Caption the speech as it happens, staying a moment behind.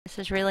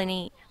This is really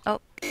neat.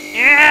 Oh,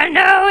 yeah,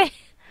 no!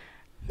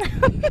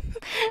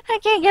 I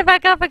can't get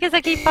back up because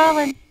I keep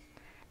falling.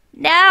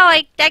 No,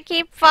 I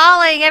keep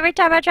falling every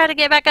time I try to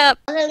get back up.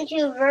 Welcome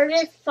to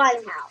Burgess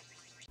Funhouse.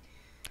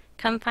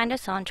 Come find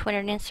us on Twitter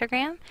and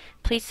Instagram.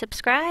 Please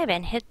subscribe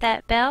and hit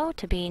that bell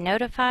to be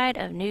notified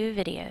of new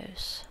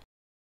videos.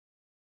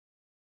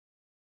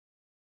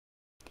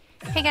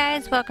 Hey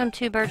guys, welcome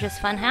to Burgess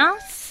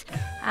Funhouse.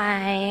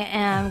 I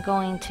am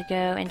going to go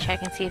and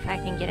check and see if I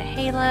can get a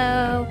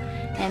halo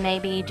and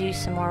maybe do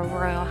some more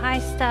Royale High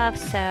stuff.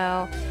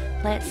 So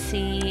let's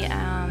see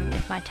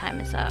if my time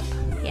is up.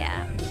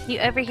 Yeah. You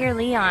overhear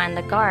Leon,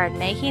 the guard,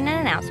 making an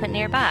announcement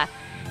nearby.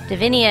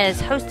 Divinia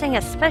is hosting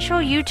a special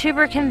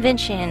YouTuber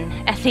convention.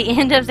 At the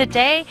end of the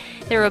day,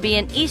 there will be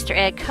an Easter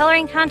egg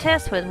coloring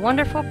contest with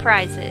wonderful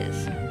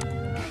prizes.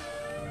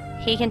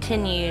 He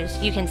continues,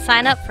 you can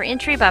sign up for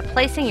entry by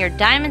placing your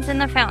diamonds in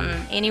the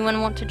fountain.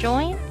 Anyone want to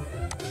join?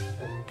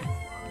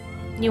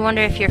 You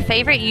wonder if your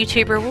favorite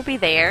YouTuber will be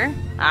there.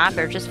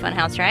 Burgess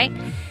Funhouse, right?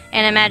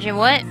 And imagine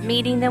what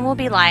meeting them will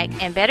be like,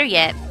 and better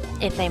yet,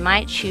 if they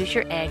might choose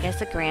your egg as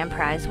the grand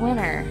prize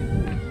winner.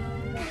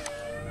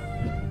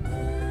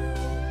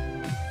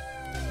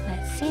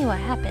 Let's see what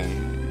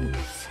happens.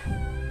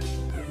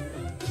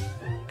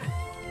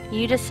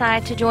 You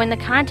decide to join the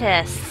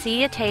contest.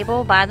 See a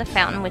table by the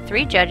fountain with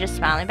 3 judges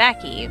smiling back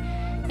at you.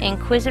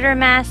 Inquisitor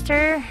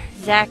Master,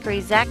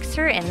 Zachary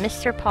Zaxer, and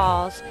Mr.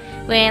 Pauls.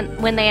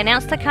 When they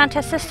announce the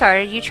contest has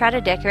started, you try to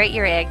decorate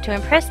your egg to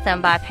impress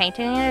them by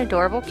painting an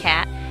adorable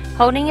cat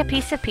holding a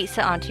piece of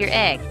pizza onto your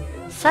egg.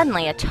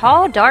 Suddenly, a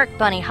tall, dark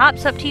bunny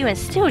hops up to you and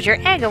steals your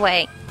egg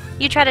away.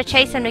 You try to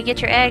chase him to get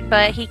your egg,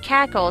 but he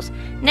cackles.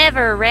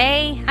 Never,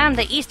 Ray. I'm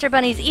the Easter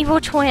Bunny's evil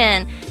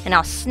twin, and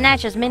I'll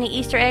snatch as many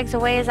Easter eggs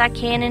away as I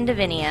can in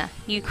Divinia.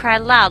 You cry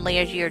loudly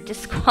as you're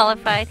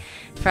disqualified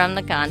from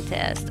the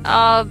contest.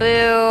 Oh,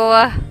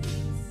 boo.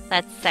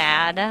 That's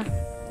sad.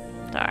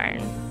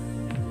 Darn.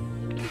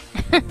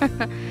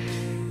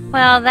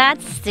 Well,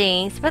 that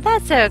stinks, but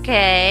that's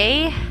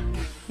okay.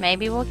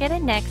 Maybe we'll get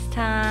it next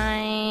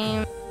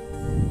time.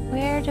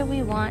 Where do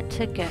we want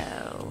to go?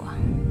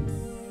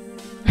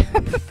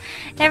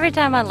 Every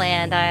time I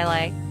land, I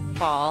like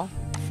fall,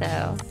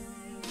 so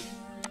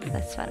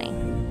that's funny.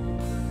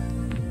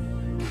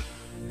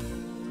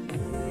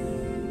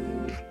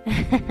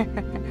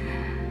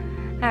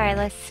 Alright,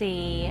 let's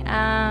see.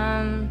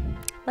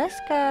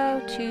 Let's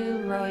go to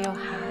Royale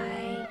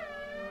High.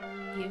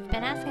 You've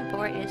been asking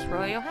for it. It's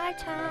Royale High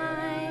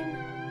time.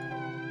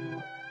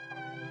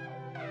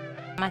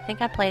 I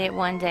think I played it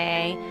one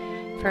day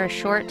for a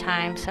short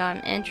time, so I'm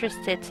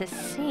interested to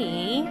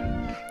see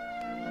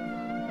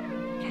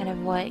kind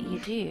of what you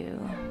do.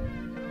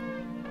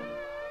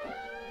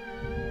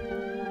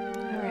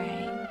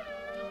 Alright,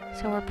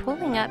 so we're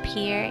pulling up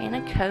here in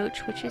a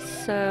coach, which is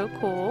so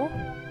cool,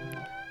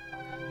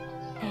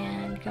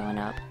 and going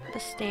up the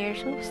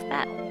stairs. What's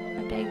that?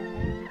 A big,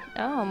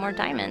 oh, more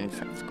diamonds.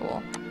 That's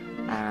cool.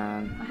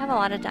 I have a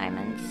lot of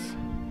diamonds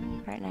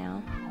right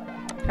now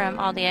from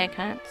all the egg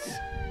hunts.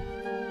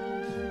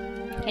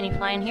 Can you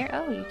fly in here?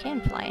 Oh, you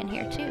can fly in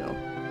here too.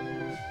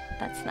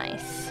 That's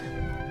nice.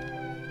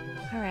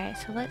 Alright,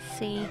 so let's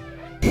see.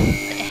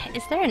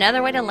 Is there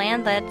another way to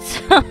land that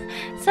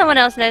someone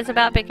else knows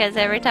about? Because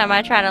every time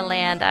I try to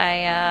land,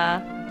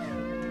 I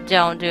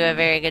don't do a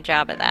very good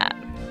job at that.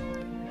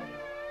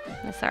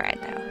 That's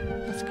alright though.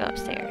 Let's go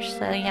upstairs.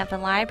 So you have the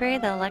library,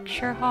 the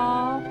lecture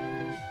hall,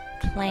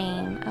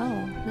 claim.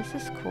 Oh, this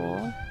is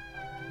cool.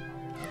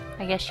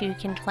 I guess you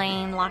can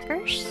claim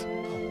lockers.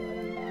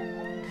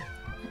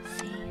 Let's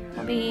see.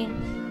 I'll be...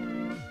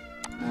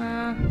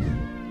 I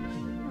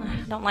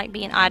don't like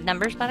being odd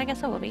numbers, but I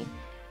guess I will be.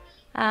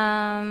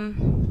 Oh,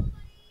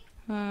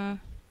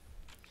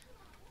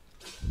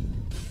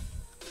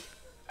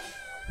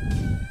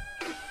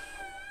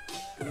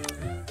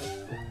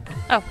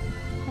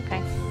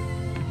 okay.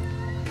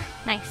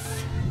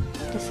 Nice.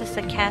 This is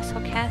the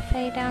Castle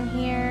Cafe down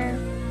here.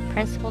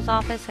 Principal's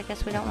office. I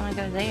guess we don't want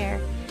to go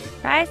there.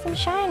 Rise and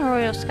shine,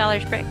 Royal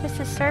Scholars. Breakfast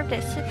is served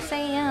at 6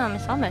 a.m.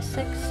 It's almost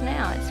 6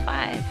 now. It's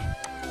 5.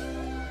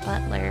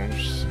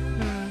 Butlers.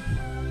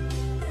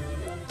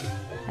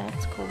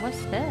 That's cool.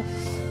 What's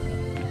this?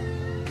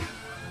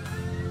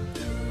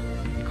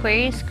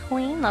 Aquarius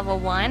Queen, level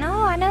 1.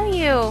 Oh, I know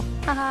you.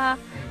 Haha.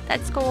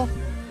 That's cool.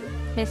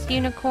 Miss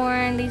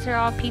Unicorn. These are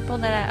all people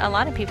that a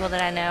lot of people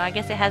that I know. I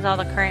guess it has all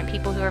the current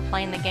people who are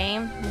playing the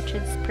game, which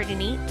is pretty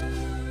neat.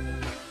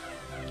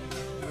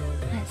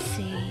 Let's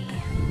see.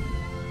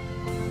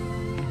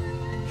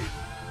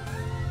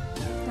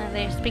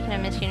 There. Speaking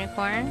of Miss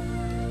Unicorn,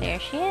 there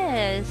she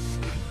is.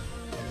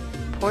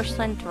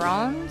 Porcelain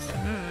thrones.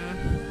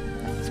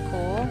 That's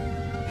cool.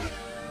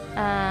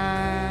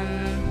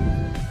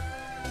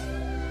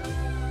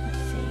 Let's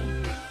see.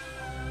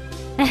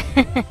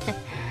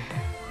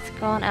 It's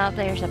going up.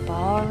 There's a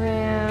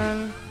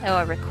ballroom. Oh,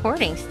 a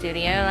recording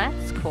studio.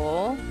 That's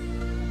cool.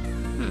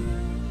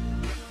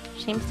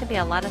 Seems to be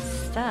a lot of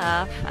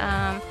stuff.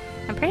 I'm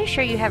pretty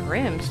sure you have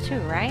rooms too,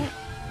 right?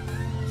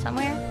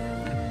 Somewhere?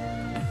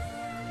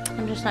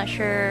 I'm just not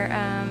sure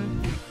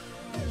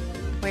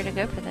where to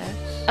go for those.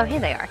 Oh, here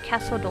they are.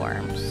 Castle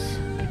dorms.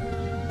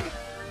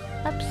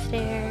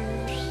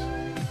 Upstairs.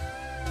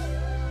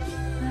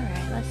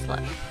 Alright, let's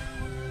look.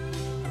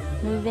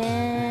 Move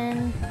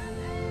in.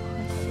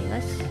 Let's see,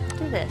 let's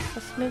do this.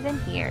 Let's move in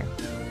here.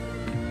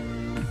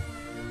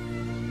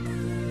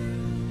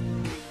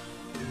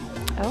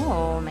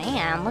 Oh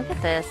man, look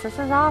at this. This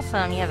is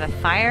awesome. You have a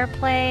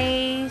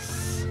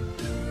fireplace,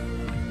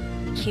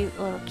 cute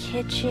little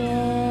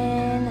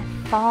kitchen,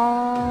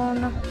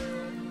 phone.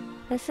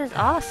 This is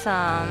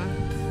awesome.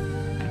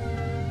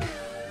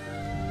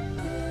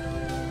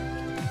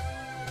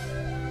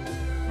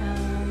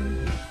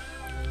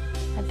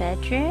 A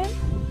bedroom.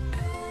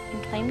 You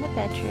can claim the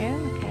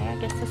bedroom. Okay, I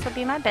guess this will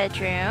be my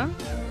bedroom.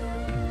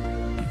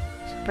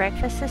 So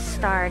breakfast is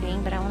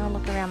starting, but I want to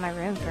look around my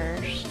room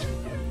first.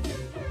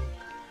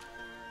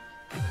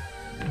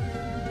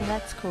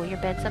 That's cool. Your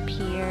bed's up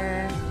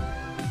here.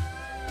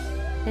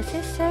 This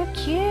is so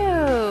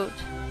cute.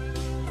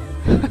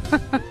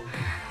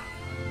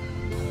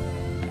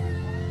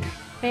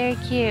 Very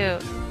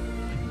cute.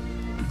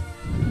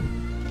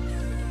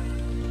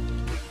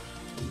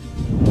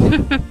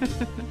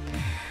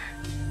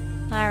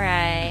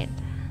 Alright.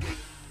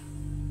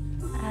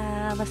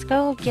 Let's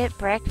go get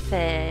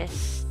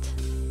breakfast.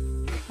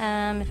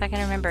 If I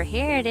can remember.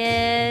 Here it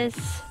is.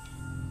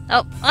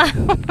 Oh.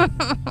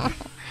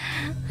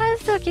 I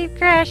still keep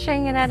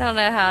crashing and I don't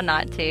know how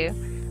not to.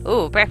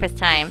 Ooh, breakfast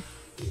time.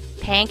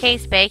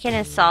 Pancakes, bacon,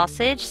 and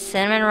sausage.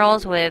 Cinnamon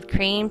rolls with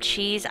cream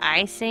cheese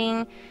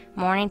icing.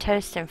 Morning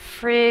toast and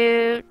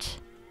fruit.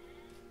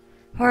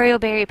 Oreo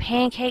berry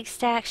pancake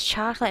stacks.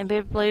 Chocolate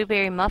and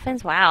blueberry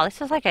muffins. Wow,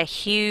 this is like a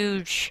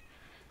huge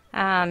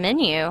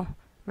menu.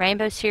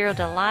 Rainbow cereal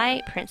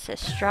delight. Princess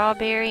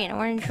strawberry and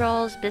orange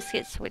rolls.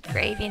 Biscuits with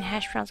gravy and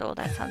hash browns. Oh,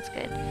 that sounds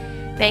good.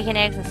 Bacon,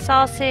 eggs, and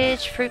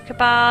sausage. Fruit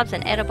kebabs,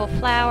 an edible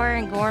flower,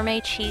 and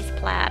gourmet cheese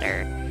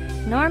platter.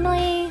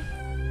 Normally,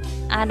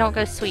 I don't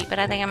go sweet, but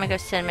I think I'm going to go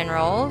cinnamon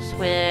rolls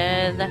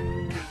with...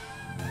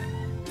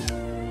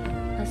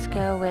 Let's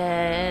go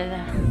with...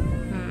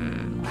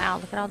 wow,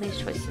 look at all these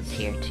choices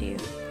here, too.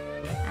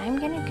 I'm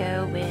going to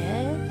go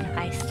with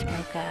iced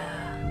mocha.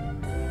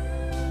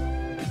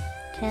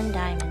 10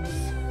 diamonds.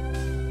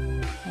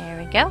 There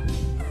we go.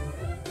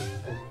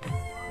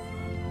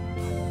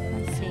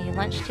 Let's see,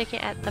 lunch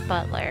ticket at the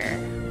butler.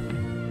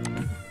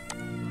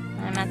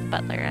 I'm at the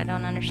butler, I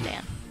don't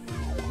understand.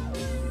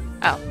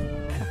 Oh,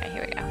 okay,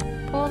 here we go.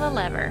 Pull the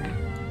lever.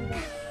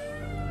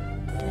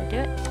 Did I do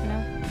it?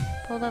 No.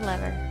 Pull the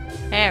lever.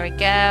 There we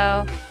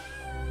go.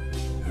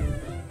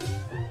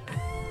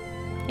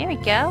 Here we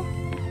go.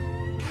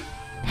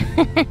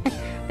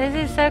 This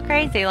is so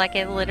crazy. Like,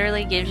 it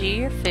literally gives you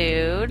your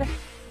food.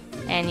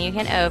 And you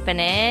can open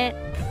it.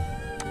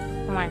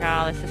 Oh my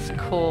god, this is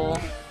cool.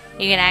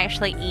 You can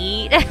actually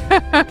eat.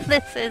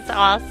 This is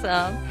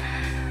awesome.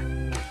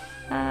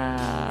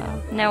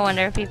 No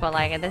wonder people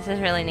like it. This is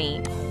really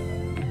neat.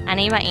 I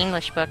need my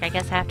English book. I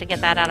guess I have to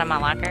get that out of my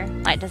locker.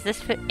 Like, does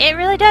this fit? It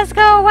really does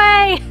go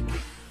away!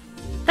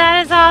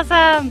 That is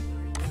awesome!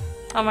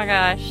 Oh my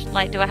gosh.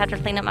 Like, do I have to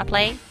clean up my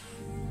plate?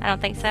 I don't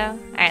think so.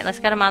 Alright, let's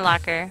go to my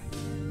locker.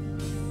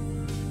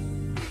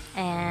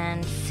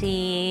 And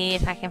see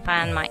if I can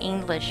find my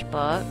English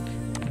book.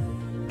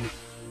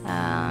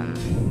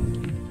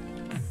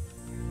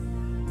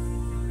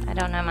 I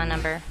don't know my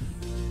number.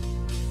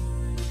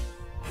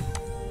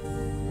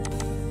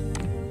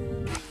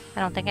 I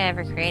don't think I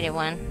ever created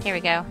one. Here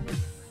we go.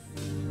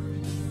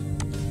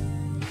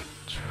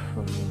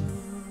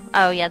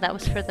 Oh yeah, that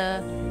was for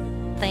the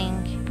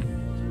thing.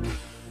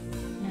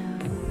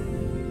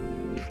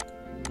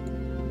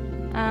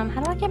 No.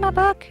 How do I get my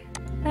book?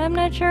 I'm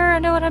not sure. I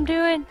know what I'm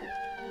doing.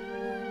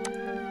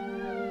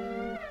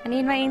 I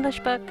need my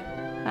English book.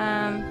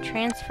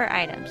 Transfer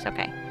items.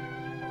 Okay.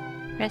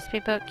 Recipe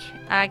book.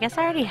 I guess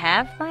I already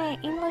have my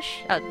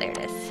English. Oh, there it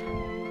is.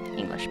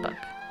 English book.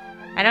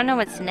 I don't know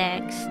what's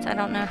next. I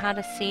don't know how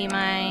to see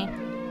my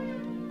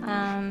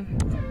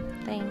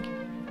thing.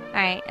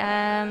 Alright,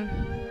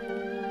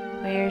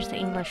 where's the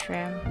English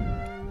room?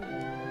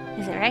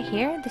 Is it right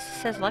here? This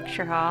says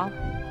lecture hall.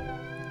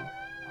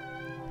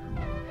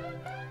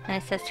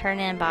 And it says turn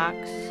in box.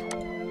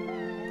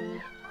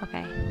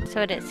 Okay,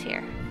 so it is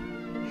here.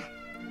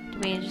 Do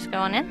we just go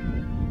on in?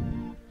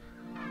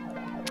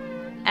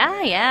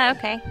 Ah, yeah,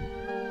 okay.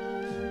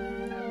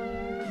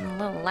 I'm a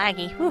little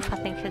laggy. Whew, I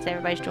think because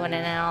everybody's joining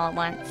in all at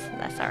once.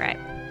 That's alright.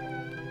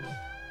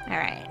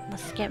 Alright,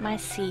 let's get my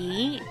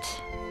seat.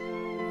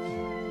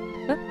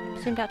 Oop,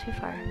 zoomed out too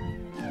far.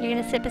 You're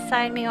gonna sit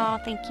beside me? Oh,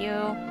 thank you.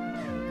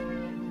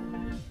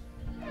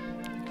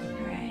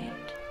 Alright.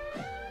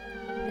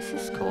 This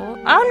is cool.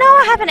 Oh no,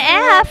 I have an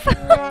F!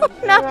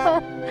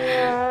 No!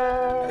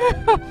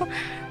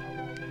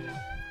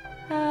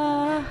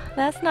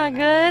 That's not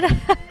good.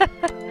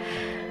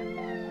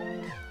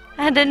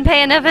 I didn't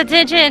pay enough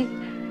attention.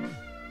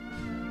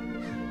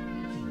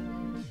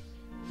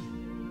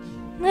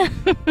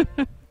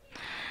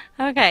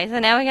 Okay, so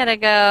now we gotta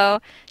go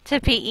to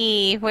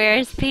PE.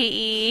 Where's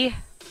PE?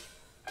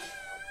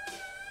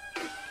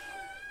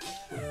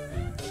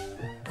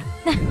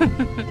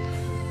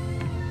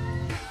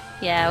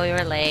 Yeah, we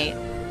were late.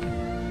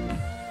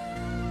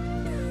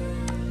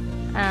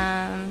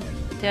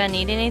 Do I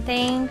need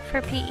anything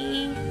for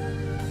PE?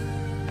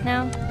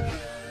 No?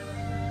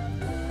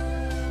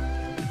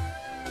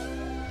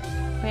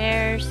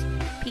 Where's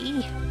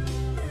PE?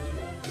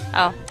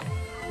 Oh.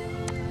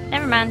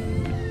 Never mind.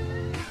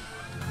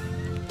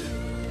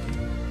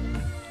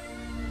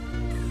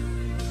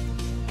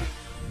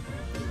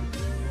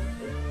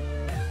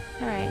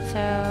 Alright,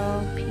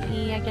 so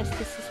PE, I guess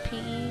this is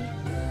PE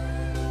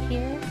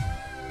here.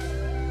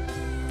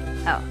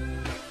 Oh.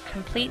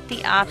 Complete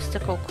the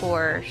obstacle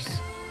course.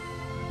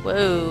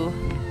 Whoa.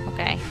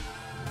 Okay.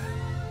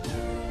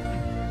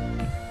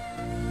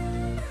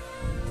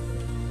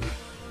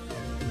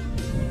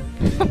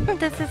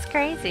 This is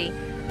crazy.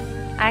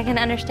 I can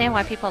understand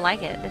why people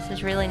like it. This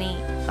is really neat.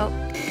 Oh.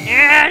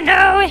 Yeah,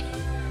 no!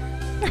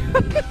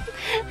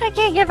 I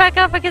can't get back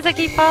up because I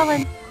keep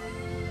falling.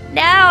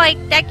 No,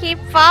 I keep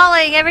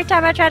falling every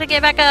time I try to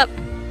get back up.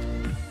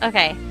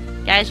 Okay.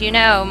 Guys, you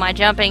know my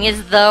jumping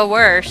is the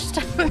worst.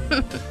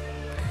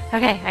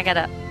 Okay, I got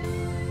up.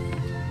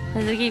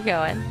 Let's keep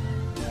going.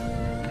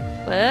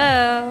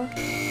 Whoa.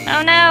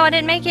 Oh no, I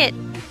didn't make it.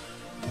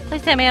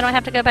 Please tell me I don't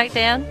have to go back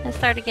down and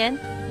start again.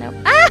 Nope.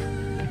 Ah!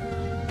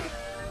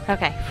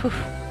 Okay. Whew.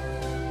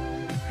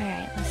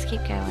 Alright, let's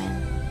keep going.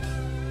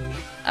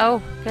 Oh,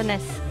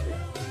 goodness.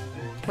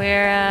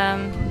 We're,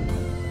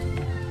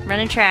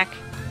 running track.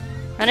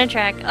 Running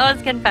track. Oh,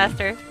 it's getting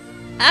faster.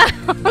 Oh,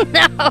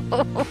 no!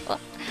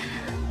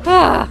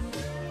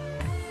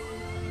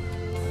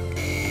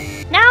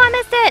 No, I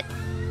missed it!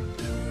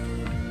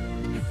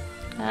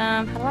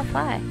 How do I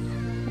fly?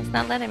 It's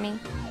not letting me.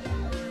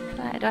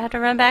 Fly. Do I have to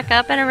run back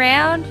up and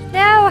around?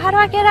 No, how do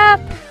I get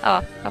up?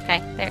 Oh,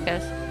 okay, there it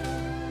goes.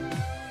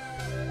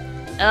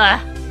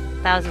 Ugh,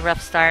 that was a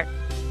rough start.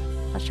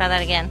 Let's try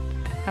that again.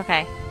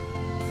 Okay.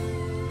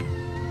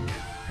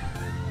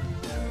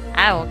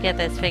 I will get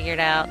this figured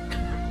out.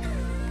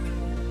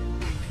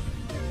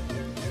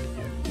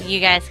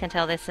 You guys can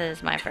tell this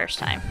is my first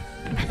time.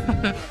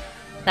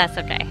 That's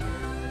okay.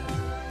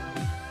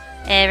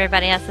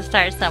 Everybody has to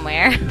start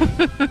somewhere.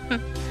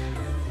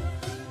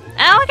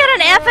 Oh, I got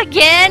an F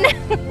again!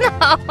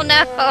 No,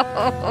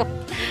 no!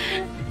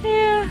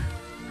 Yeah.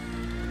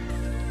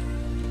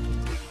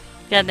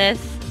 Goodness.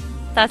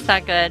 That's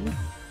not good.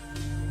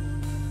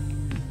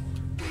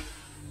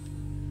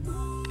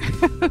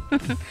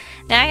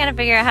 Now I gotta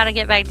figure out how to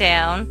get back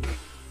down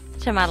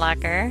to my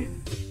locker.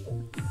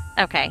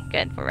 Okay,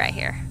 good. We're right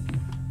here.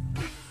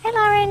 Hey,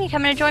 Lauren, you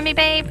coming to join me,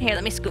 babe? Here,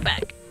 let me scoot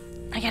back.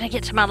 I gotta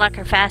get to my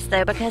locker fast,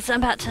 though, because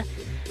I'm about to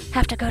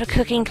have to go to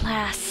cooking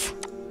class.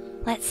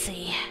 Let's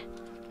see.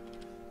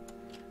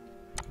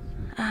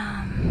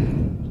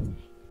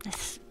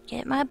 Let's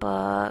get my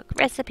book.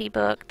 Recipe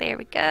book. There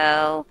we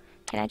go.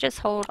 Can I just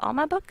hold all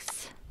my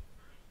books?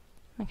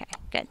 Okay,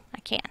 good. I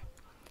can.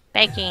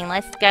 Baking,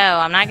 let's go.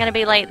 I'm not gonna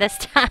be late this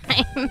time.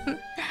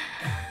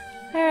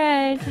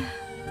 Alright.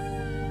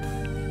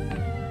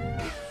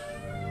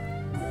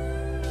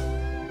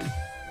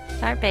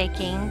 Start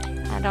baking.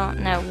 I don't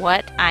know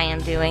what I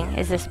am doing.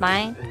 Is this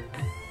mine?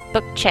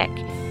 Book check.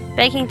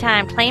 Baking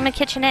time. Claim a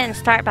kitchenette and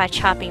start by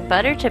chopping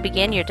butter to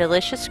begin your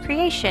delicious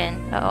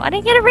creation. Oh, I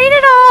didn't get to read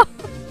it all!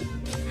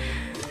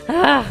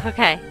 Oh,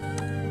 okay.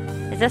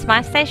 Is this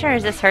my station or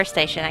is this her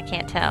station? I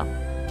can't tell.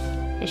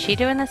 Is she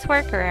doing this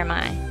work or am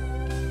I?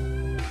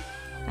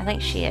 I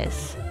think she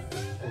is.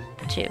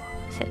 2.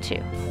 Is it 2?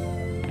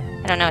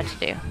 I don't know what to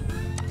do.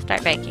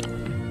 Start baking.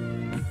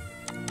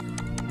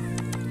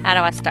 How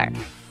do I start?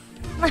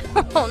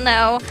 Oh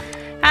no.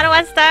 How do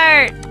I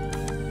start?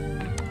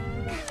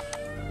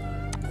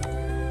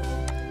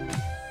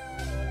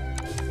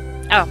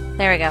 Oh,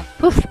 there we go.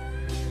 Poof.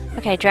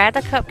 Okay, drag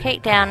the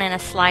cupcake down in a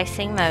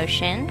slicing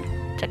motion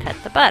to cut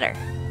the butter.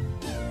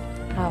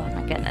 Oh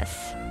my goodness.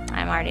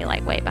 I'm already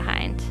like way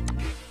behind.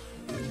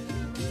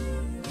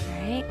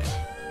 Alright.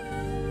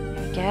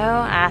 There we go.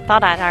 I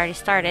thought I'd already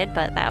started,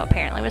 but that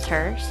apparently was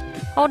hers.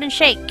 Hold and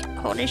shake.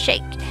 Hold and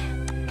shake.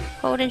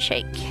 Hold and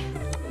shake.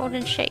 Hold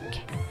and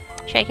shake.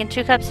 Shaking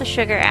 2 cups of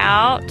sugar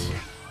out.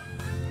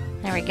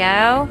 There we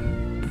go.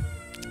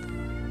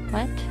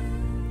 What?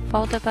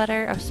 Fold the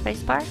butter. Oh,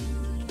 spacebar.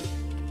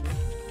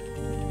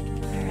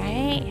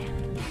 Alright.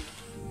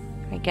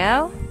 There we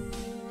go.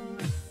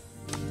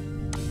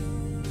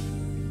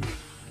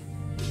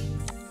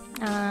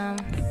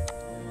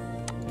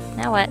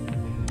 Now what?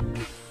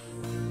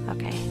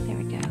 Okay, there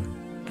we go.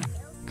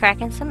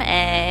 Cracking some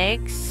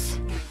eggs.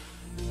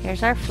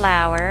 Here's our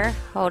flour.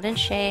 Hold and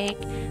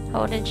shake.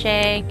 Hold and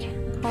shake.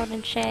 Hold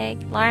and shake.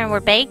 Lauren,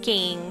 we're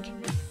baking.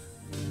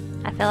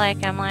 I feel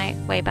like I'm like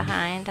way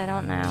behind. I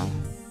don't know.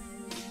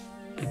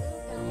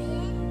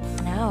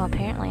 No,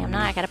 apparently I'm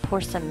not. I gotta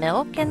pour some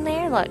milk in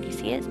there. Look, you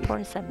see it? It's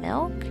pouring some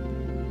milk.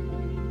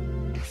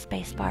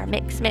 Spacebar.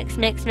 Mix, mix,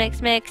 mix,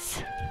 mix,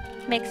 mix.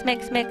 Mix,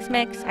 mix, mix,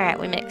 mix. Alright,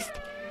 we mixed.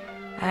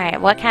 Alright,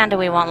 what kind do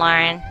we want,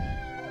 Lauren?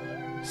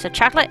 So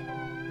chocolate?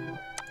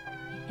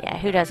 Yeah,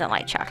 who doesn't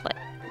like chocolate?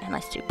 And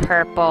let's do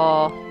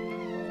purple.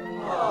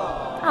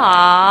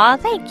 Aw,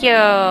 thank you.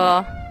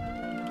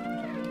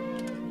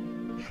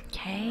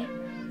 Okay.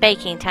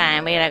 Baking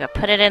time. We gotta go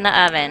put it in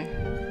the oven.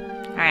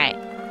 Alright.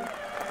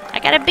 I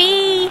got a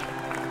B!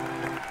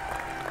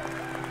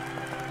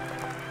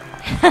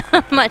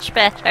 Much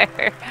better.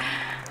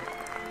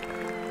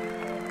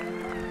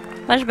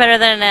 Much better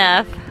than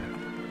enough.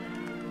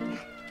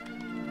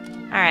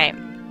 Alright.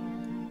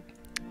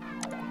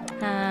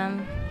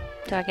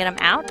 Do I get them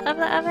out of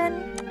the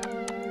oven?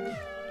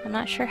 I'm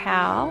not sure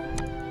how.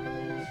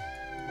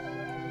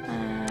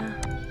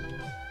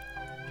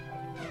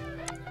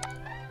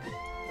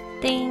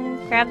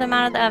 Ding! Grab them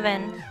out of the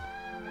oven.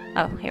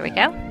 Oh, here we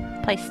go.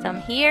 Place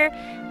them here.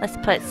 Let's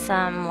put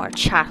some more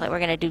chocolate. We're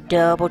gonna do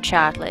double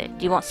chocolate.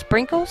 Do you want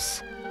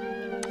sprinkles?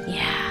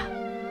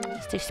 Yeah.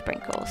 Let's do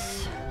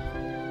sprinkles.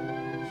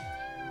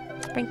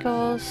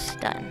 Sprinkles.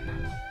 Done.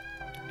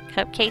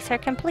 Cupcakes are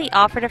complete.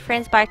 Offer to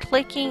friends by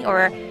clicking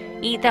or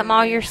eat them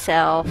all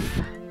yourself.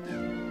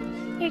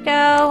 Here you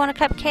go. Want a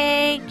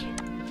cupcake?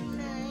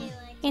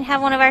 You can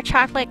have one of our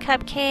chocolate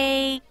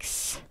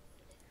cupcakes.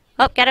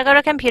 Oh, gotta go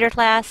to computer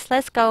class.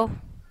 Let's go.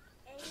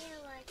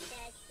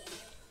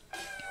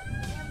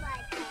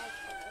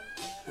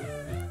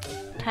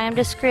 Time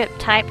to script.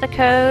 Type the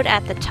code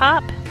at the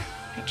top.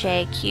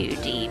 J, Q,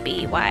 D,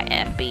 B, Y,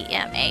 F, B,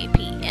 M, A,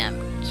 P,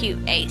 M,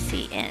 Q, A,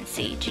 C, N,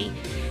 C, G,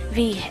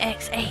 V,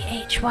 X,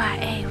 A, H, Y,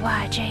 A,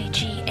 Y, J,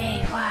 G,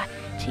 A, Y,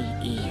 T,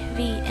 E,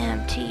 V,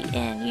 M, T,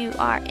 N, U,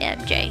 R,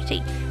 M, J,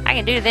 T. I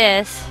can do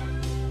this.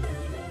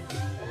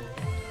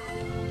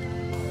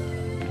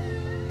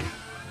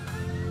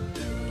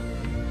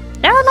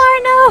 No,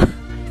 Lauren, no!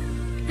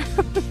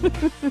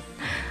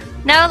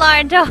 No,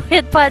 Lauren, don't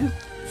hit buttons.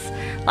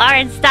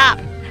 Lauren, stop.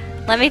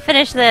 Let me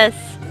finish this.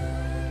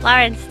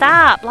 Lauren,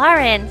 stop.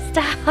 Lauren,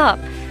 stop.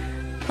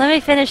 Let me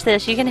finish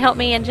this. You can help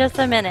me in just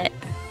a minute.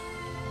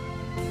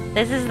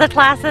 This is the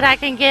class that I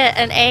can get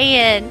an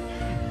A in.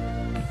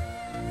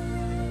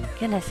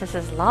 Goodness, this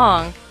is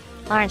long.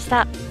 Lauren,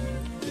 stop.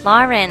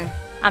 Lauren,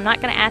 I'm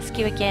not going to ask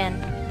you again.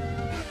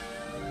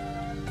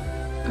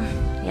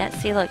 Yeah,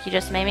 see, look, you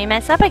just made me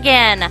mess up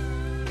again.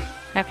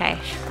 Okay,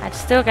 I've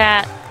still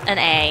got an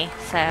A,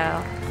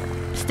 so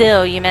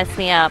still you messed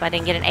me up. I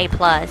didn't get an A+.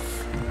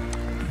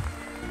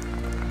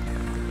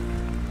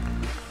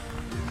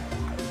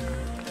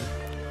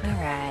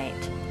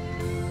 Alright.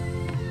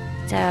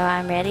 So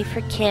I'm ready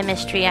for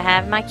chemistry. I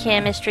have my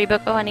chemistry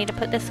book. Oh, I need to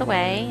put this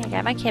away. I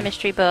got my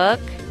chemistry book.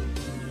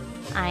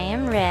 I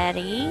am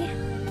ready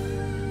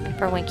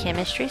for when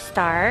chemistry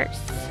starts.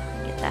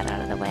 Get that out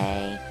of the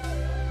way.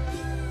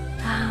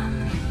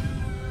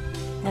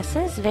 This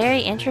is very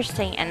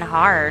interesting and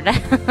hard,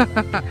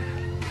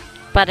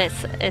 but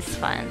it's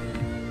fun.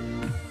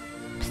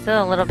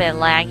 Still a little bit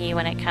laggy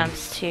when it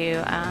comes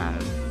to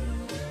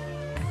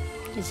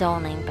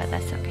zoning, but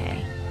that's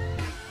okay.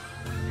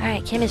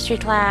 Alright, chemistry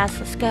class,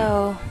 let's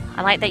go.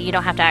 I like that you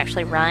don't have to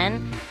actually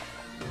run,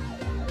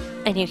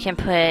 and you can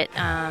put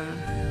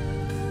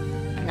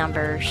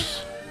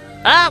numbers.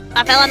 Oh,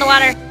 I fell in the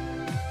water.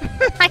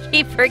 I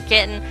keep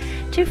forgetting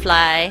to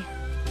fly.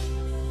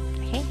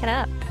 I can't get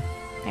up.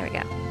 There we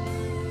go.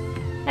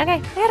 Okay, I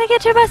gotta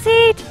get to my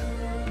seat.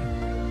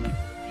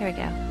 Here we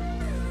go.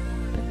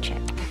 Book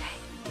check. Okay.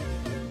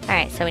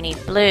 Alright, so we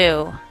need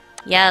blue,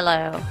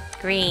 yellow,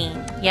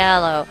 green,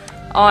 yellow,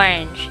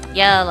 orange,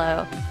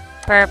 yellow,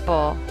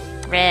 purple,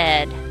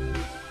 red.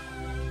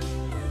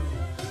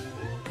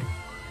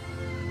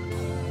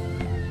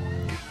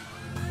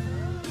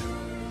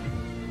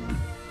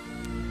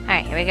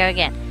 Alright, here we go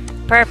again.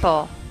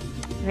 Purple,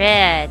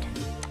 red.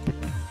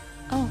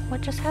 Oh,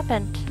 what just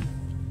happened?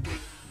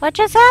 What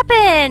just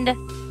happened?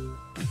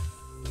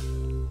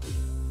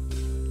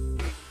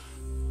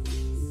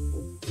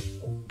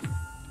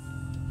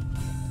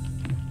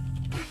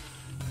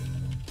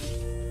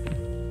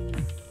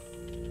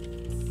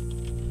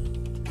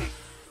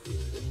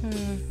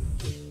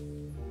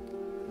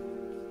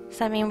 Does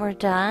that mean we're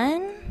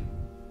done?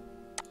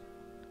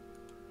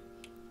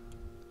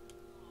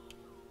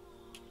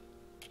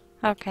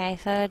 Okay,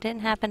 so it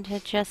didn't happen to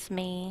just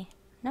me.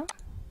 No?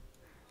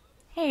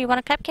 Hey, you want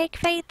a cupcake,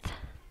 Faith?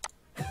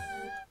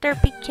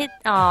 Derpy kit.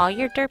 Aw,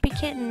 you're Derpy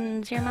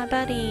Kittens. You're my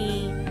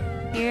buddy.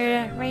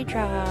 You're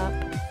Raydrop.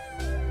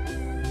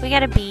 We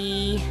got a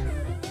B.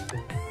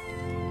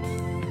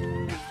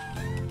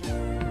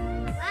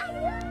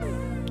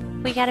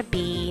 We got a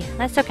B.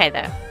 That's okay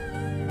though.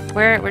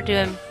 We're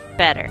doing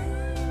better.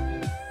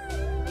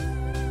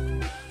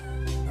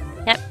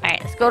 Yep.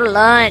 Alright, let's go to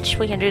lunch.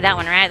 We can do that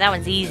one, right? That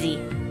one's easy.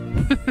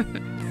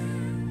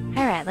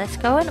 Alright, let's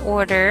go in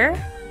order.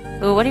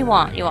 Ooh, what do you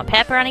want? You want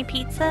pepperoni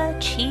pizza?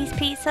 Cheese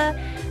pizza?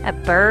 A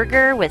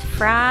burger with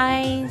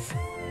fries?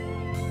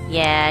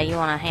 Yeah, you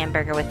want a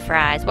hamburger with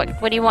fries. What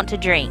do you want to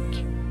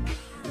drink?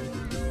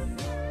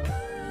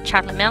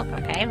 Chocolate milk?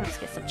 Okay, let's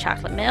get some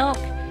chocolate milk.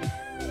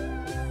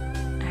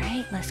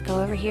 Alright, let's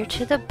go over here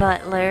to the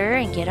butler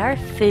and get our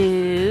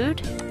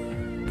food.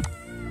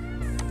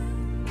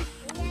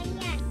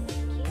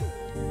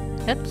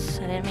 Oops,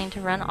 I didn't mean to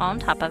run on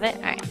top of it.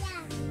 Alright.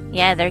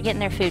 Yeah, they're getting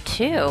their food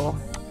too.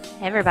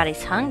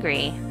 Everybody's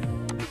hungry.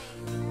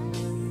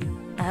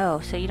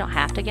 Oh, so you don't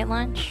have to get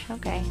lunch?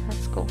 Okay,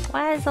 that's cool.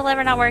 Why is the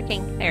lever not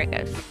working? There it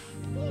goes.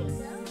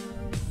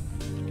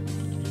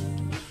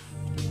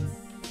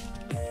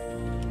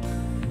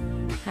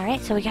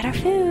 Alright, so we got our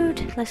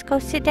food. Let's go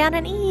sit down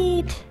and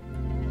eat.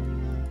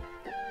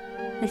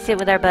 Let's sit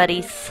with our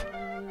buddies.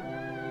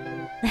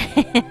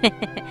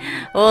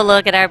 Oh,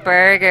 look at our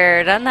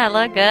burger. Doesn't that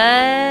look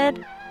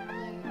good?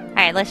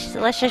 Alright,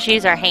 let's just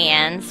use our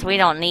hands. We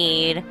don't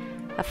need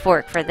a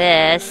fork for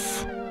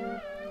this.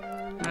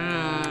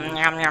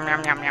 Yum, yum,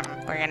 yum, yum, yum.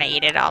 We're gonna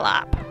eat it all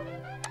up.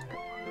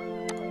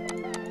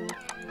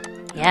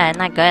 Yeah, isn't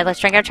that good? Let's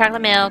drink our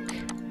chocolate milk.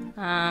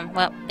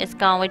 Well, it's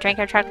gone. We drank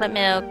our chocolate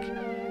milk.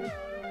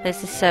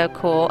 This is so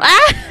cool.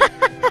 Ah!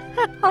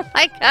 Oh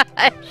my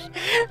gosh.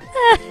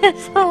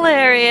 It's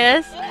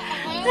hilarious.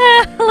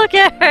 Look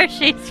at her.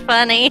 She's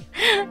funny.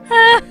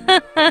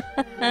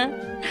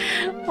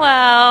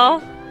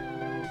 Wow.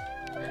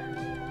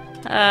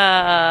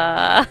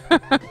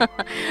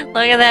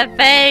 Look at that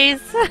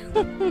face.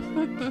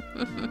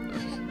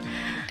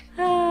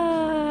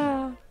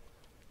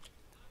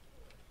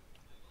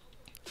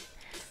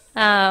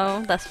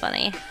 Oh, that's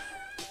funny.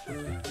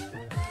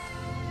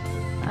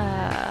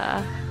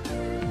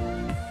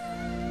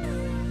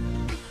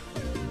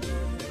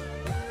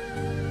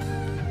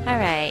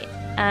 Alright,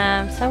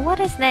 so what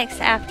is next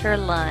after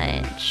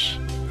lunch?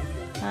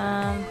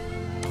 I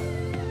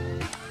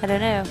don't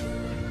know.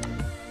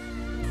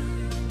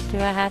 Do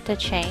I have to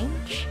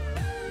change?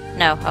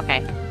 No,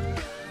 okay.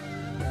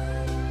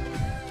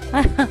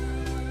 I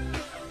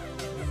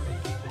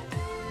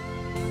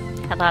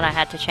thought I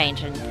had to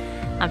change, and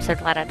I'm so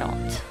glad I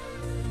don't.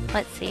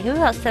 Let's see, who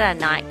else did I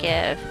not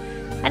give?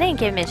 I didn't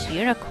give Miss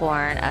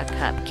Unicorn a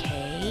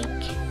cupcake.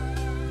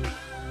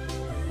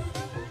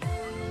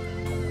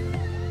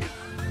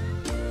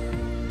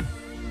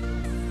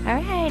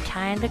 Alright,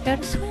 time to go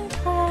to swim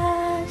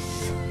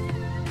class.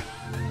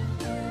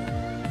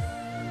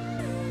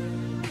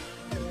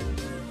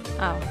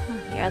 Oh,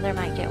 the other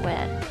might get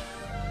wet.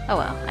 Oh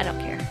well, I don't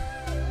care.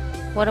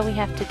 What do we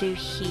have to do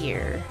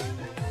here?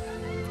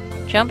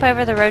 Jump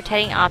over the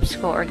rotating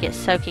obstacle or get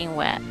soaking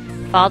wet.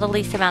 Fall the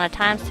least amount of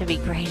times to be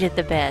graded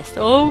the best.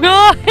 Oh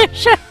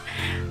gosh!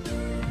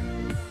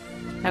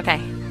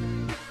 Okay.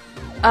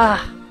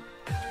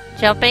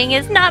 Jumping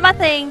is not my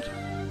thing.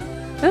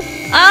 Oops.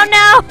 Oh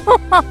no!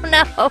 Oh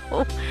no!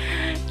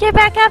 Get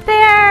back up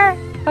there!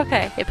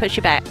 Okay, it puts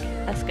you back.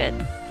 That's good.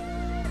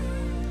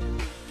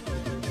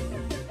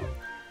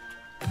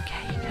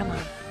 Okay, come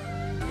on.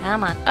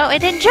 Come on. Oh, it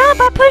didn't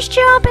jump! I pushed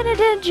jump and it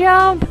didn't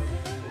jump!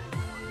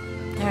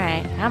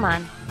 Alright, come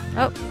on.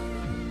 Oh.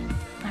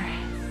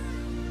 Alright.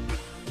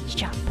 Let's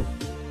jump.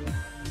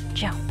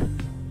 Jump.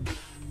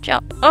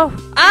 Jump. Oh!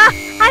 Ah!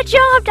 I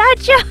jumped! I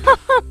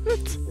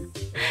jumped!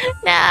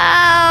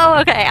 No!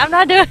 Okay, I'm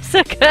not doing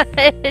so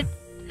good.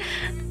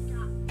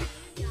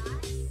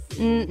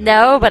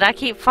 No, but I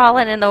keep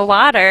falling in the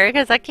water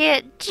because I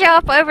can't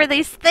jump over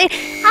these things.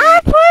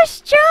 I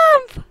push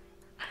jump!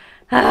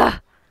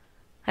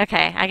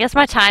 Okay, I guess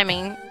my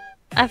timing.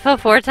 I fell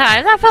 4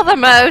 times. I fell the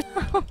most.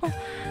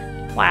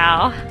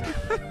 Wow.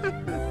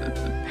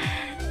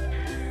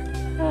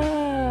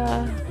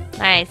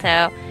 Alright,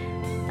 so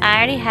I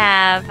already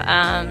have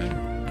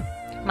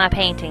my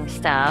painting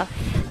stuff.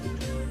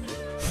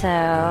 So,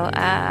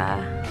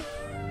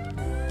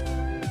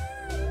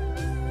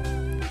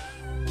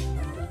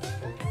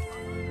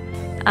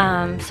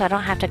 so I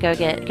don't have to go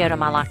to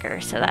my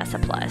locker, so that's a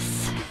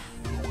plus.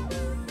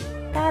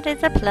 That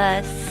is a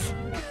plus.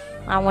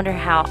 I wonder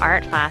how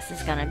art class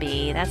is gonna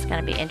be. That's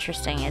gonna be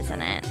interesting,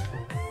 isn't it?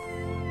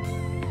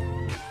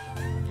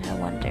 I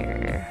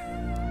wonder.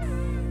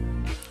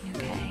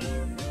 Okay.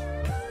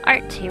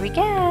 Art, here we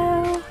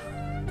go.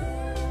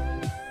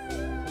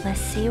 Let's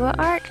see what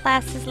art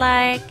class is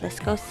like. Let's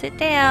go sit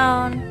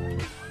down.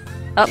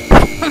 Oh.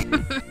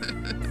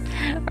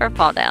 Or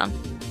fall down.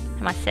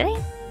 Am I sitting?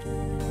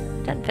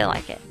 Doesn't feel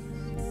like it.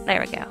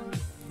 There we go.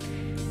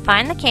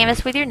 Find the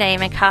canvas with your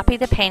name and copy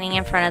the painting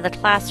in front of the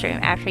classroom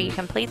after you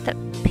complete the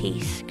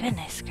piece.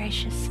 Goodness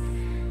gracious.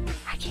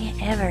 I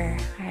can't ever.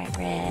 Alright,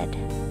 red.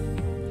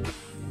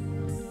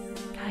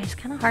 God, it's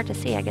kind of hard to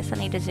see. I guess I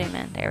need to zoom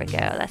in. There we go.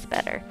 That's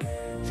better.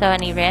 So I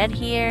need red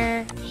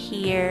here,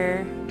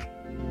 here,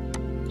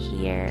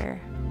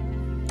 here,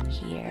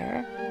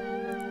 here.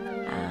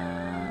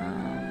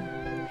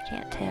 I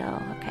can't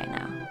tell. Okay,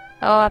 no.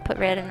 Oh, I put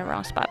red in the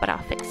wrong spot, but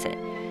I'll fix it.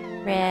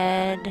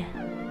 Red.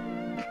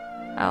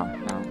 Oh,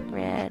 no.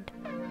 Red.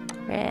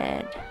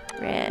 Red.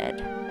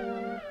 Red.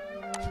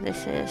 So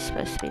this is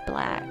supposed to be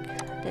black.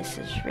 This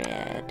is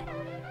red.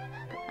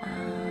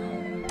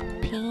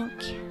 Pink.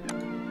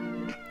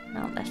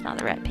 No, that's not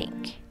the red.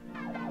 Pink.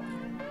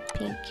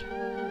 Pink.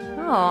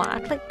 Oh, I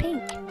clicked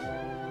pink.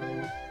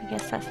 I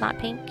guess that's not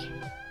pink.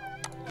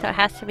 So it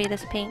has to be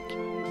this pink.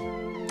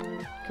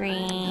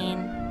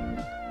 Green.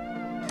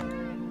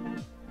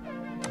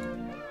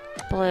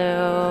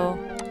 Blue.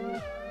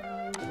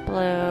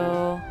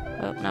 Blue.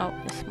 Oh, no,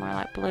 it's more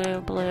like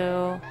blue,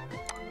 blue.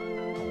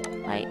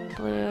 Light light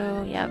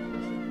blue. Yep.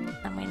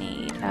 And we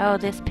need, oh,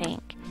 this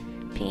pink.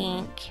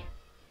 Pink.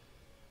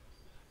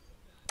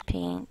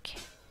 Pink.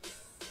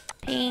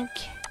 Pink.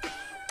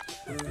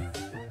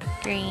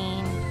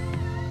 Green.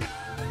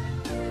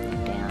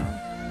 Down.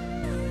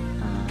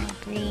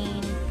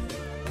 Green.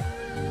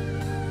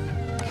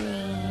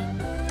 Green.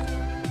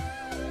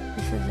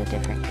 This is a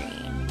different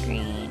green.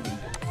 Green.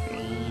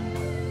 Green.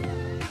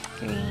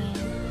 Green.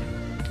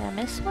 Did I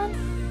miss one?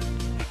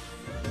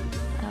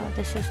 Oh,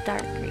 this is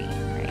dark green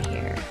right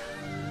here.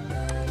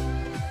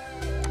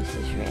 This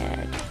is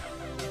red.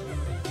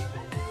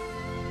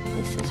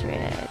 This is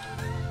red.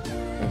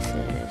 This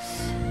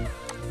is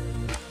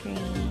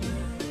green.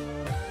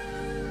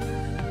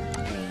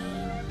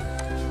 Green.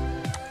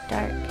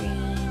 Dark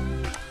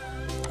green.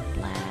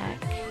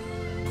 Black.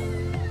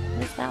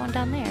 What's that one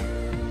down there?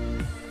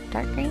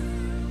 Dark green?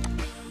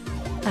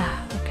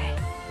 Ah, okay.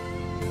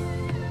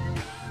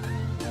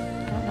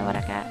 Don't know what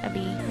I got. A B.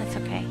 That's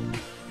okay.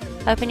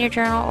 Open your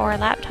journal or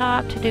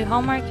laptop to do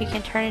homework. You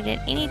can turn it in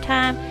any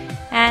time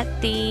at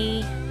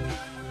the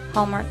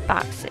homework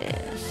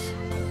boxes.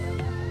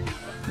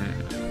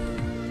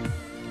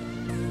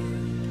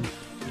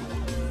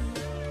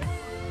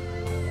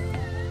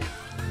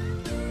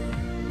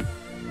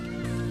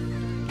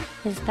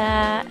 Is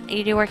that,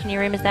 you do work in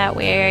your room, is that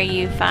where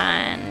you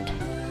find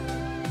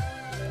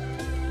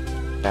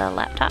the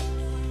laptop?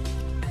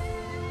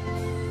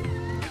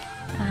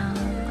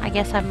 I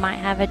guess I might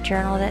have a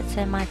journal that's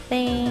in my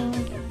thing.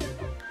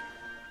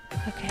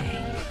 Okay.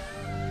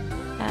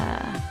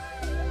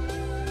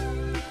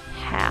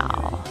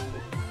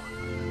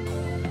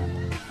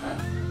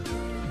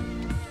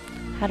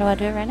 How do I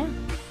do it right now?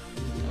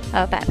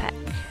 Oh, backpack.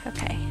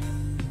 Okay.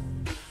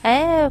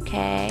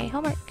 Okay,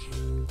 homework.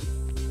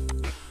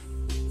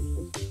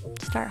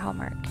 Start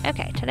homework.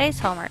 Okay, today's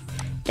homework.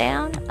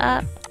 Down,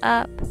 up,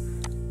 up.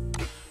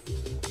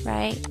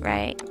 Right,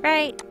 right,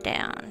 right.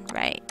 Down,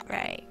 right,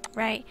 right,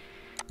 right.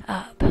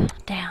 Up,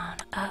 down,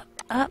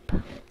 up,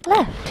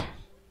 left.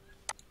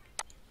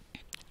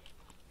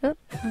 Oop,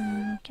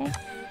 okay.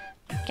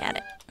 Got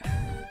it.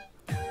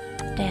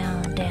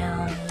 Down,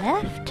 down,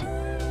 left.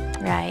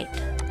 Right,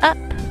 up,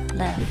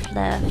 left,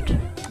 left,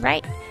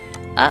 right,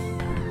 up,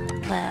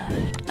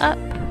 left, up,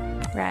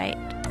 right,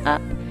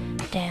 up,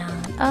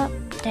 down,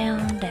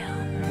 down,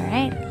 down.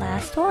 Alright,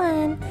 last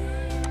one.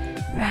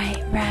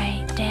 Right,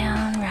 right,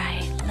 down,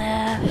 right,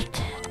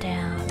 left,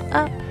 down,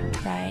 up,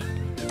 right,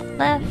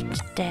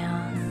 left,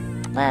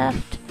 down,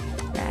 left,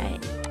 right,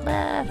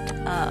 left,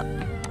 up,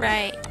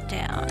 right,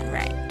 down,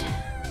 right.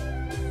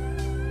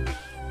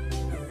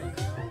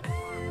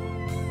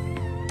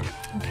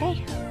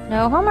 Okay,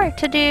 no homework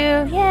to do.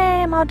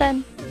 Yay, I'm all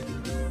done.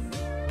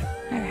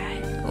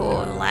 Alright.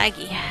 Oh,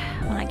 laggy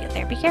when I get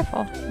there. Be careful.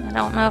 I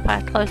don't know if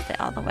I closed it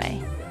all the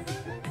way.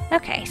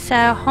 Okay,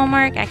 so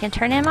homework. I can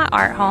turn in my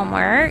art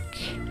homework.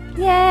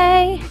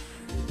 Yay!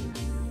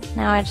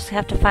 Now I just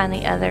have to find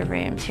the other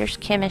rooms. Here's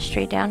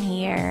chemistry down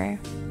here.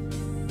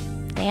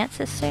 Dance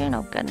is soon.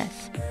 Oh,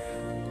 goodness.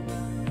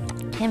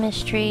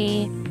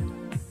 Chemistry.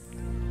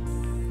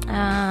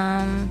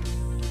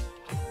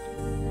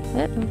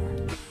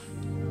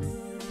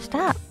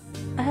 Stop.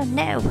 Oh,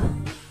 no.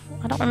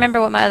 I don't remember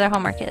what my other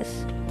homework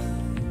is.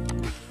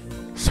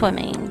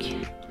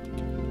 Swimming.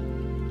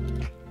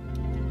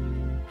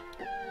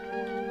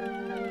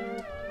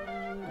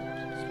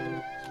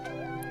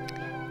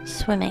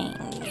 Swimming.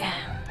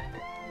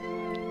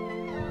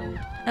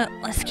 Oh,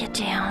 let's get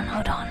down.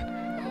 Hold on.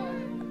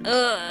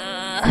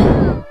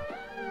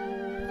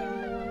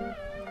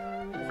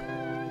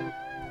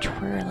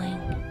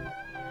 Twirling.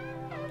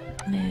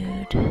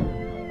 Mood.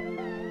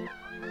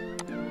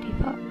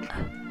 Default.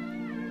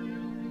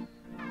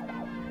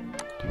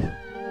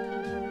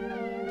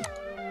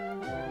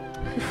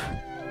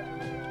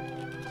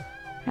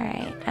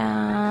 Alright,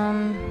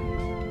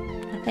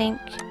 I think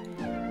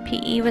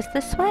PE was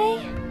this way,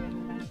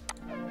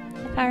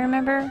 if I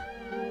remember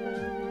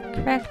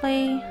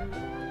correctly.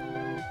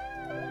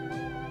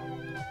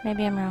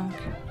 Maybe I'm wrong.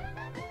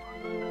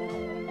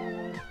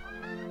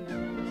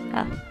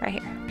 Oh, right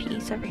here.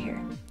 PE's over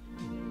here.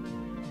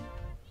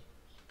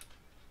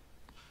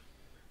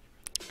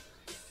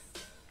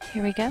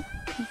 Here we go.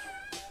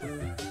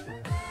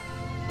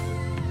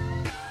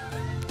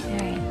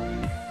 Alright,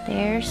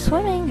 there's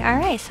swimming.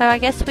 Alright, so I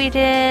guess we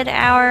did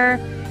our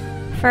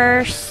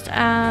first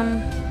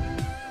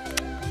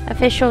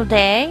official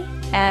day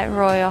at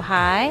Royale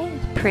High.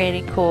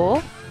 Pretty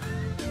cool.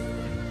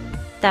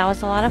 That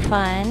was a lot of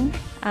fun.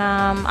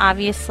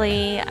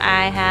 Obviously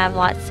I have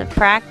lots of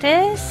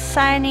practice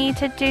I need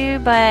to do,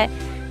 but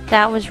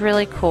that was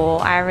really cool.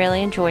 I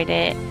really enjoyed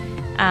it.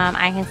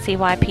 I can see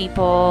why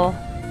people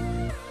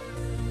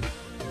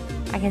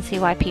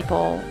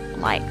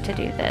like to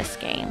do this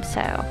game.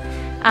 So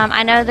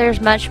I know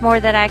there's much more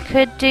that I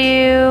could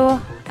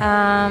do.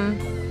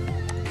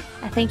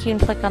 I think you can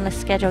click on the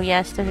schedule.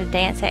 Yes, there's a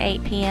dance at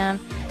 8 p.m.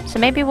 So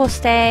maybe we'll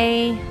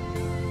stay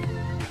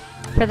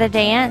for the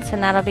dance,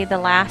 and that'll be the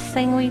last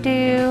thing we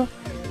do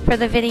for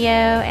the video,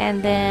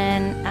 and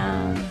then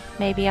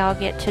maybe I'll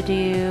get to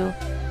do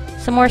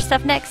some more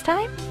stuff next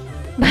time.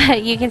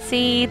 But you can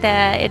see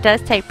that it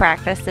does take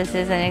practice. This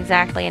isn't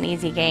exactly an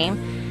easy game.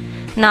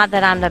 Not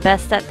that I'm the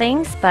best at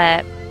things,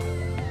 but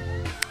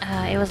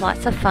it was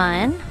lots of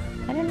fun.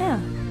 I don't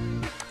know.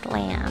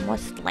 Lamb.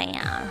 What's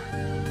lamb?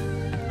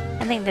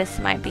 I think this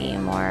might be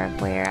more of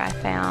where I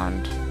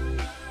found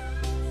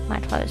my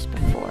clothes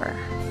before.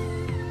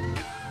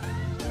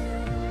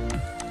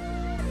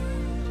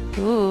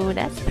 Ooh,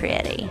 that's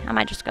pretty. I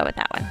might just go with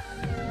that one.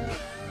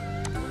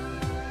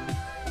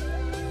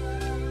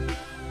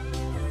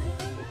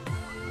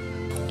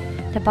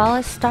 The ball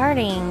is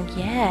starting.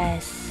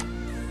 Yes.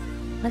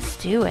 Let's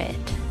do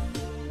it.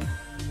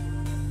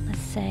 Let's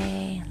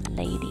say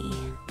lady.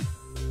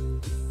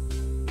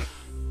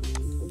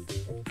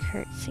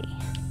 Curtsy.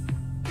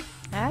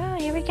 Oh,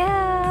 here we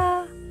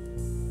go.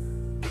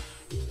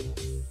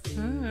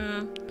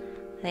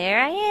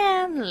 There I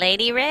am.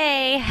 Lady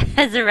Ray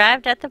has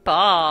arrived at the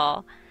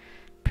ball.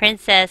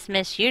 Princess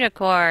Miss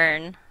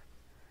Unicorn.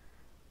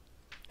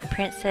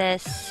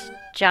 Princess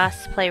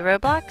Joss play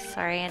Roblox.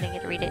 Sorry, I didn't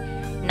get to read it.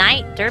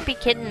 Knight Derpy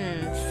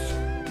Kittens.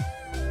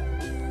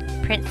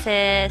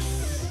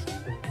 Princess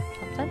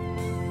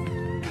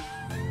something.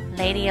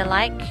 Lady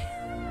Alike.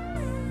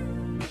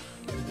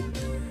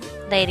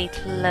 Lady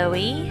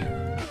Chloe.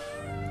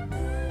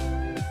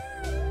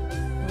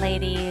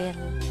 Lady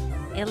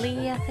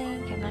Illy, I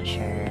think. I'm not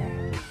sure.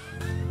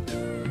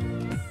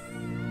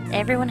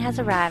 Everyone has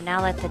arrived.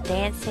 Now let the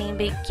dancing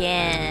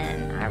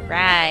begin.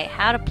 Alright,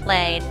 how to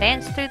play.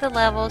 Advance through the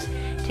levels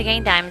to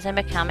gain diamonds and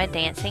become a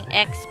dancing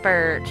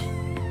expert.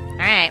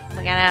 Alright,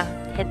 we gotta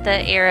hit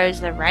the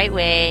arrows the right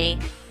way.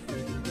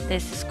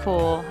 This is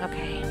cool.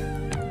 Okay.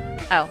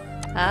 Oh,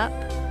 up.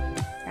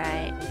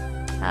 Right.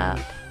 Up.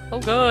 Oh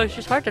gosh,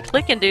 it's hard to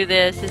click and do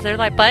this. Is there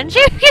like buttons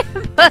you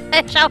can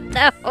push? Oh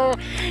no.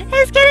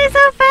 It's getting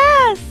so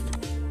fast.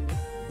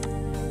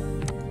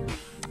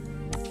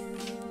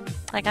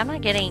 Like, I'm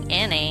not getting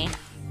any.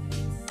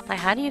 Like,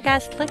 how do you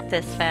guys click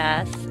this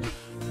fast?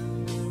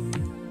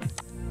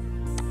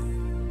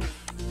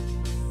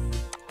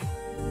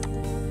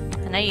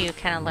 I know you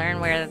kind of learn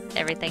where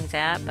everything's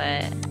at,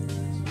 but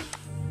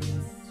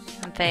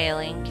I'm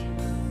failing.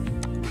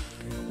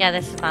 Yeah,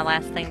 this is my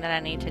last thing that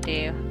I need to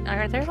do.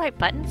 Are there, like,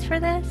 buttons for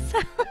this?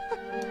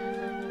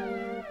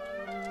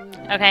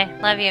 Okay,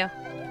 love you.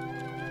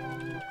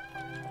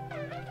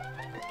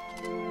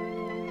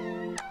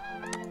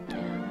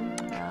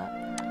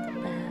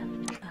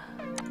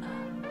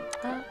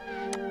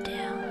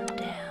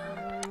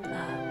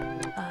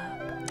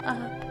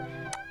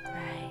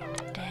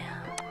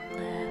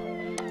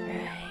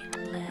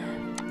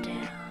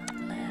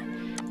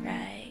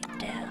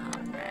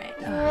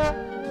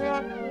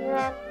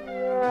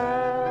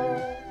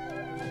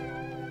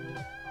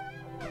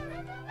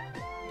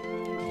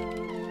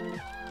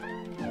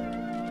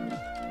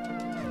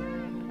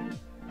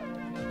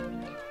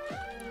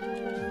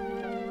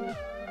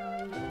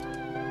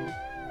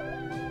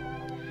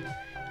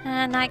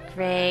 Not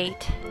great.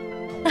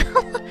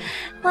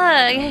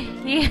 Look,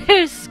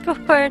 you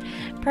scored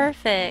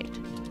perfect.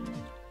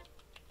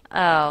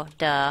 Oh,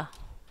 duh.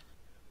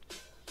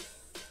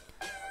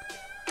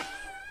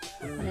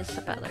 What does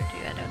the butler do?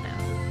 I don't know.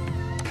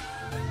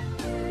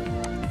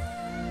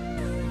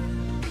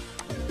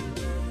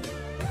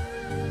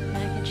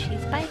 Mac and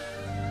cheese bite?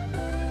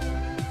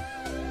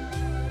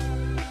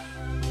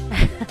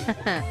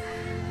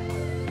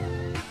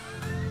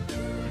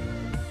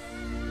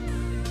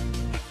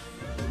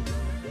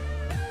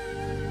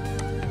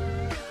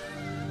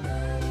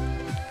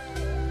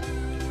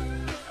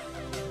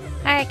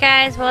 Alright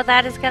guys, well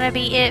that is going to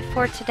be it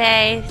for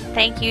today.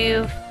 Thank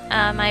you,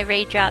 my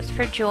Raindrops,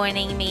 for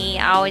joining me.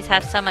 I always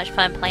have so much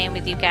fun playing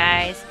with you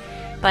guys.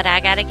 But I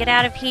gotta get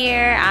out of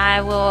here.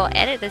 I will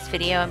edit this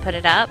video and put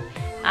it up.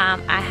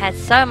 I had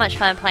so much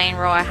fun playing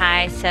Royale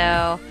High,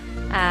 so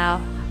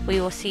we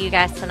will see you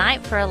guys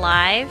tonight for a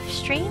live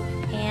stream.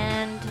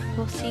 And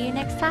we'll see you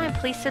next time.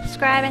 Please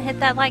subscribe and hit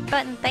that like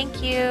button.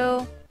 Thank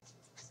you.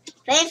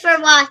 Thanks for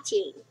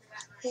watching.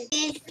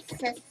 Please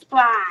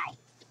subscribe.